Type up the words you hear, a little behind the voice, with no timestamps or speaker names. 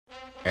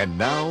And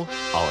now,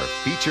 our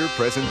feature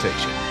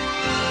presentation.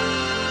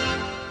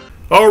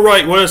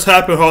 Alright, what has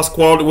happened,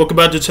 HawkSquad? Welcome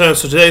back to the channel.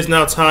 So today is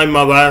now time,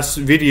 my last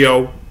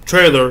video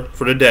trailer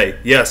for the day.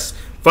 Yes,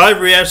 5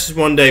 reactions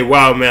one day.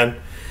 Wow,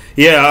 man.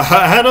 Yeah,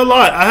 I had a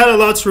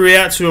lot to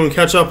react to and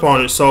catch up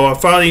on it. So I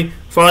finally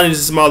this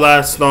is my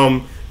last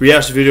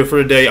reaction video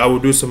for the day. I will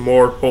do some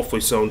more hopefully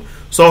soon.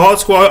 So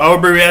HawkSquad, I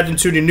will be reacting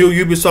to the new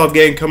Ubisoft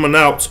game coming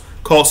out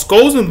called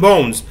Skulls and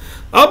Bones.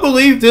 I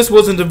believe this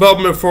was in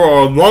development for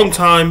a long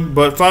time,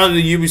 but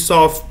finally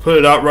Ubisoft put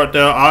it out right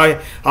now. I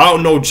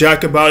don't know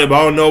jack about it, but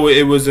I don't know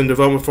it was in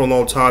development for a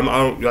long time.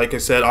 Like I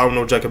said, I don't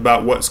know jack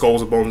about what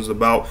Skulls and Bones is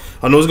about.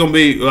 I know it's gonna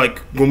be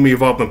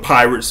involving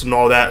pirates and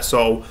all that.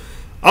 So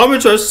I'm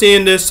interested in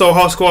seeing this. So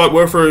HawkSquad,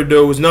 without further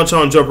ado, is now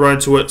trying to jump right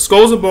into it.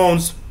 Skulls and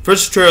Bones,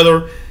 first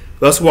trailer.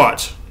 Let's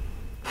watch.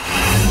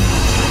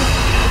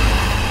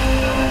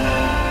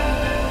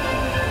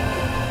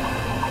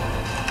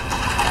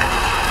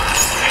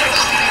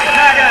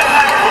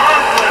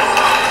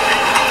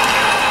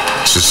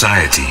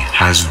 Society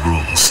has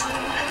rules.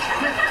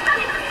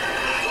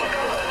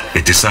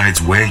 It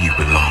decides where you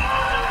belong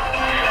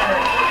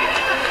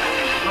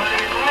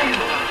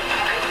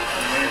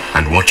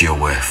and what you're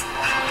worth.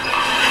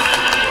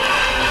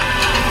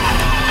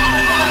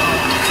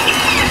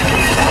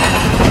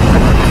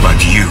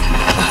 But you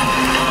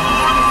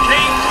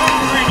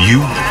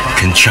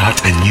can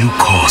chart a new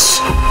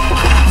course.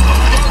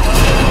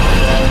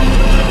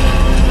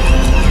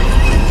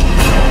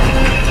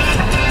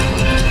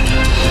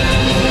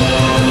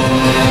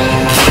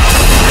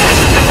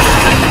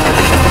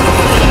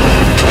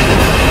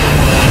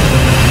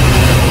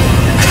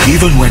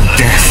 Even when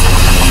death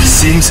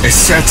seems a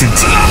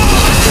certainty,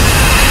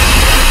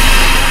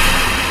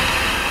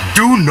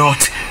 do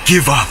not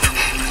give up.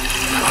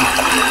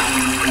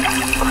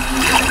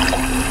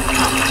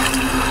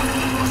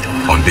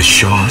 On the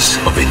shores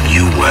of a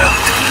new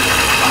world,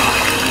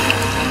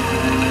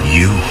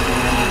 you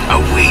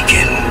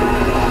awaken.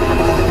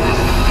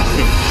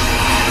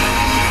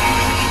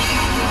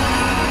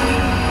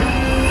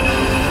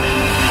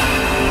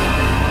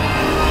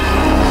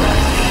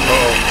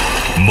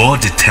 More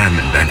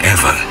determined than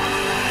ever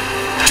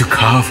to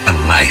carve a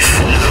life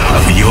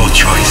of your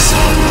choice.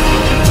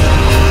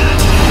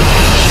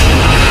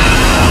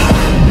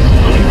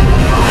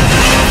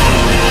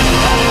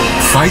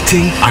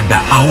 Fighting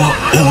under our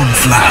own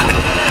flag,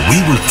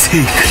 we will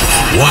take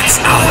what's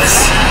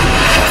ours.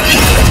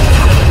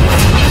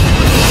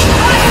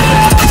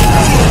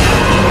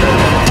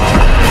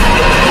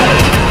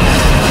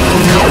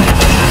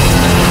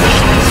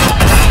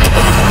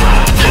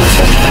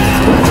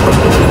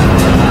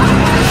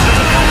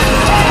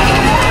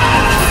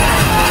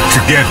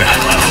 Together,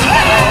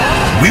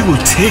 we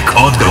will take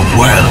on the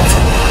world.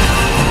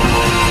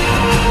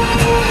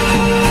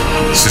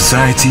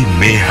 Society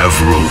may have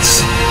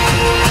rules,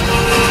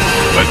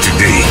 but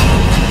today,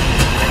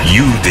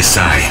 you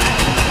decide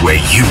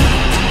where you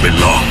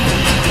belong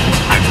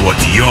and what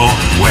you're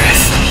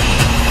worth.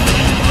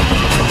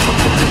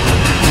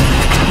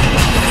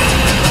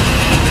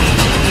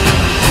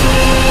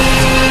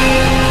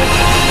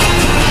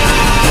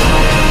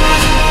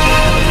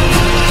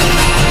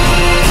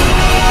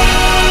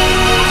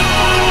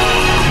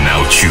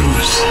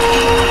 Choose.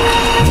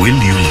 Will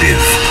you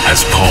live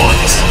as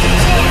pawns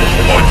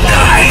or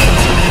die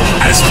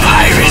as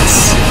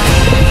pirates?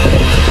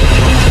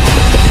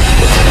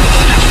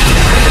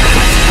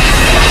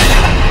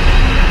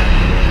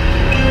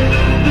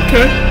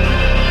 Okay.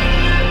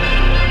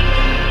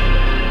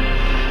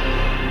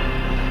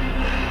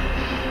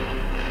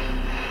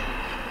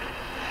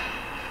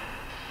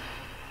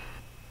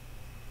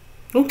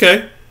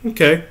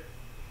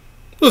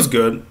 Looks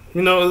good.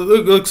 You know,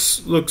 it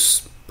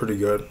looks pretty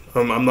good.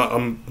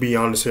 I'm being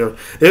honest here.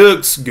 It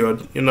looks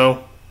good, you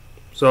know.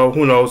 So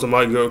who knows? It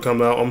might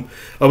come out.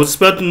 I was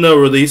expecting the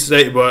release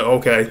date, but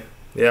okay,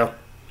 yeah,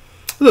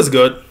 it looks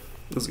good.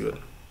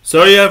 So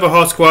there you have a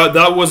HawkSquad.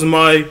 That was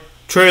my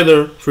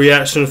trailer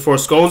reaction for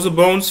Skulls and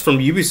Bones from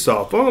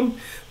Ubisoft.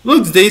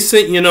 Looks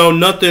decent, you know.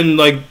 Nothing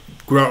like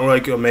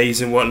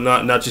amazing,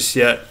 whatnot. Not just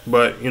yet,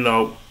 but you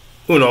know,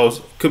 who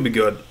knows? Could be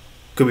good,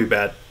 could be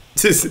bad.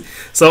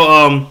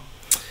 So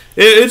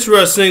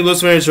interesting.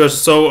 Looks very interesting.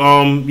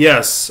 So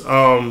yes.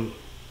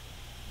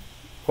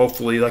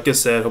 Hopefully, like I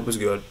said, hope it's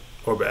good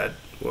or bad.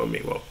 Well, I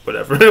mean, well,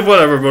 whatever,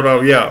 whatever.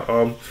 But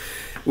yeah.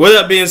 With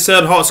that being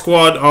said,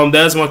 HawkSquad.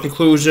 That is my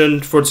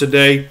conclusion for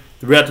today.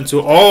 Reacting to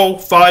all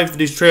 5 of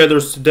these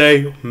trailers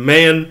today.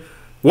 Man,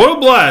 what a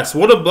blast!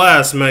 What a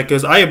blast, man!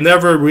 Because I have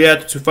never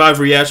reacted to 5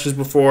 reactions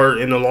before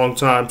in a long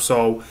time.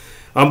 So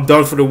I'm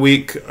done for the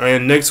week.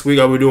 And next week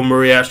I'll be doing more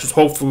reactions.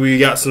 Hopefully, we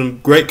got some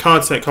great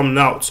content coming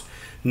out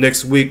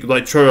next week,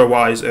 like trailer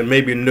wise, and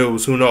maybe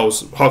news. Who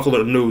knows? Hawk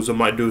Alert news I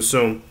might do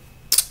soon.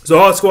 So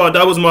HawkSquad,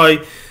 that was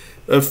my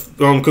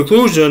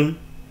conclusion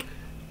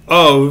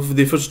of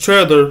the official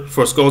trailer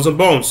for Skulls and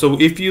Bones. So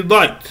if you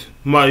liked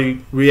my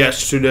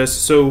reaction to this,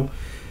 so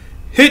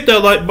hit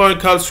that like button,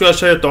 comment, subscribe,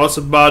 share your thoughts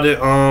about it.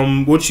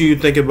 What you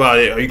think about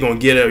it? Are you gonna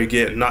get it? Are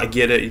you not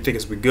get it? You think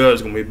it's gonna be good?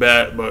 It's gonna be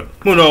bad? But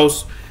who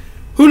knows?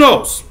 Who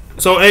knows?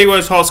 So,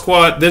 anyways,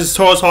 HawkSquad, this is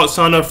TaurusHawk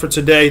sign up for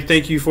today.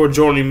 Thank you for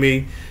joining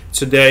me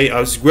today.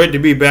 It's great to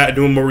be back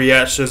doing more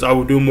reactions. I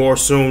will do more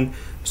soon.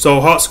 So,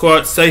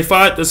 HawkSquad, stay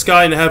fly at the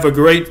sky and have a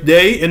great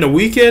day and a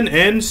weekend.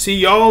 And see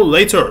y'all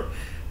later.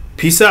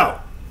 Peace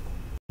out.